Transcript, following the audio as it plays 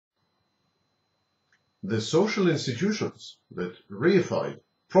The social institutions that reified,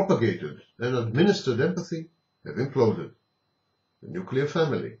 propagated, and administered empathy have imploded. The nuclear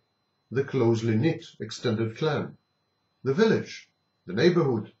family, the closely knit extended clan, the village, the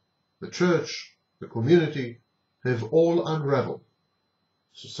neighborhood, the church, the community have all unraveled.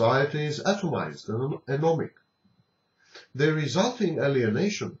 Society is atomized and anomic. The resulting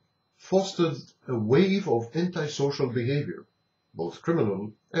alienation fostered a wave of antisocial behavior, both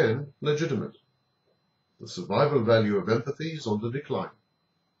criminal and legitimate. The survival value of empathy is on the decline.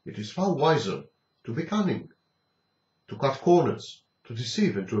 It is far wiser to be cunning, to cut corners, to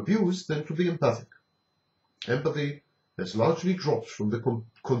deceive and to abuse than to be empathic. Empathy has largely dropped from the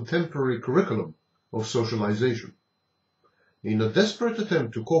contemporary curriculum of socialization. In a desperate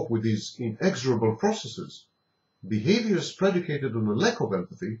attempt to cope with these inexorable processes, behaviors predicated on a lack of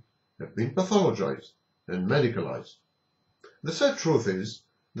empathy have been pathologized and medicalized. The sad truth is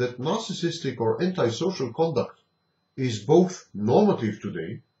that narcissistic or antisocial conduct is both normative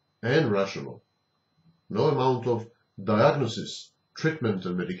today and rational. No amount of diagnosis, treatment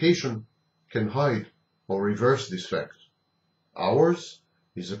and medication can hide or reverse this fact. Ours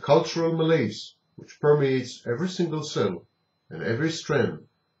is a cultural malaise which permeates every single cell and every strand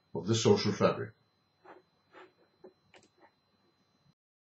of the social fabric.